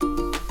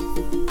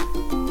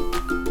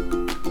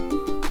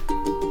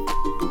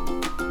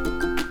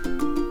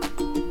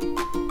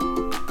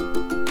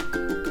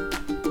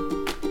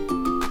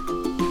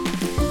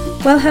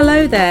Well,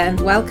 hello there and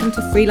welcome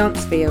to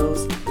Freelance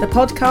Feels, the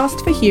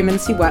podcast for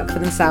humans who work for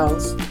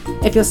themselves.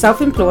 If you're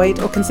self-employed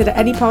or consider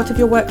any part of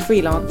your work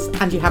freelance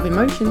and you have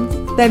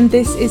emotions, then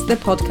this is the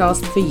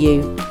podcast for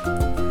you.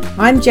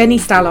 I'm Jenny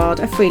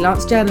Stallard, a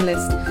freelance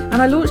journalist, and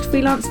I launched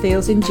Freelance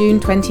Feels in June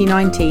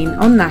 2019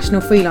 on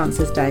National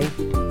Freelancers Day.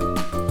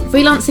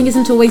 Freelancing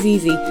isn't always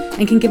easy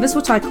and can give us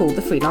what I call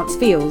the freelance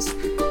feels.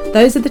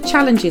 Those are the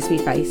challenges we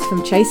face,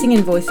 from chasing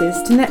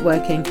invoices to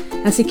networking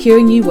and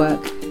securing new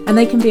work, and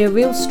they can be a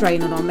real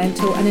strain on our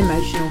mental and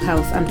emotional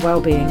health and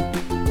well-being.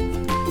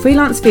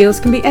 Freelance feels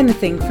can be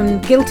anything from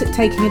guilt at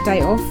taking a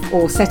day off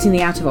or setting the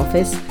out of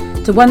office,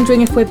 to wondering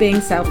if we're being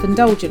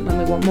self-indulgent when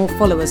we want more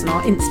followers on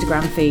our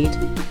Instagram feed.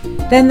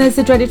 Then there's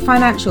the dreaded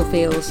financial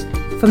feels,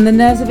 from the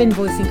nerves of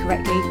invoicing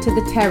correctly to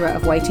the terror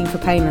of waiting for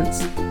payments.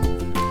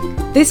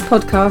 This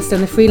podcast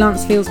and the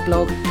Freelance Feels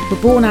blog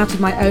were born out of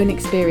my own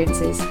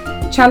experiences.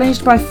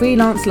 Challenged by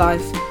freelance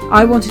life,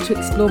 I wanted to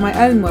explore my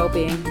own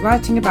well-being,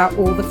 writing about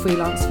all the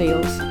freelance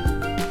feels.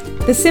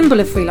 The symbol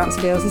of Freelance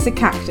Feels is a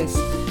cactus,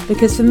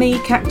 because for me,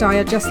 cacti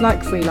are just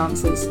like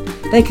freelancers.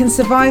 They can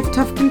survive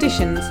tough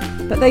conditions,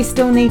 but they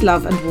still need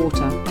love and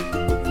water.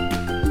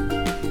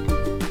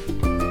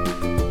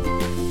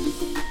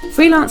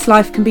 Freelance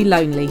life can be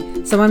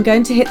lonely, so I'm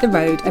going to hit the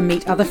road and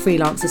meet other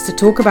freelancers to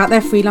talk about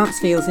their freelance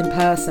feels in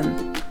person.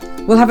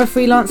 We'll have a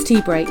freelance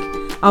tea break,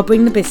 I'll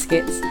bring the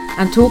biscuits,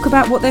 and talk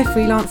about what their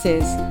freelance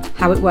is,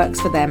 how it works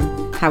for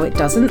them, how it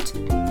doesn't,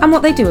 and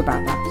what they do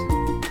about that.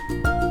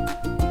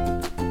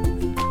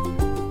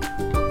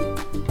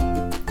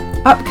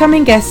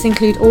 Upcoming guests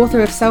include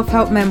author of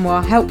self-help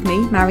memoir Help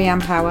Me,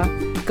 Marianne Power,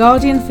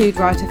 Guardian food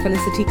writer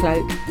Felicity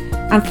Cloak,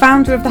 and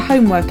founder of the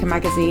Homeworker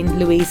magazine,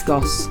 Louise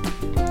Goss.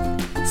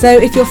 So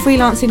if you're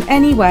freelance in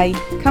any way,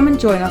 come and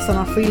join us on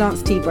our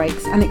freelance tea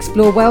breaks and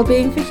explore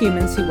well-being for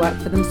humans who work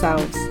for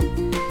themselves.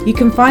 You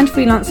can find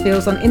Freelance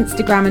Feels on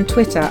Instagram and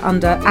Twitter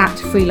under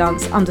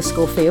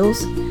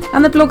 @freelance_feels,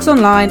 and the blog's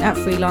online at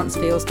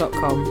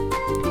freelancefeels.com.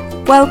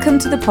 Welcome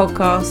to the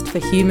podcast for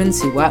humans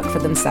who work for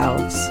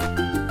themselves.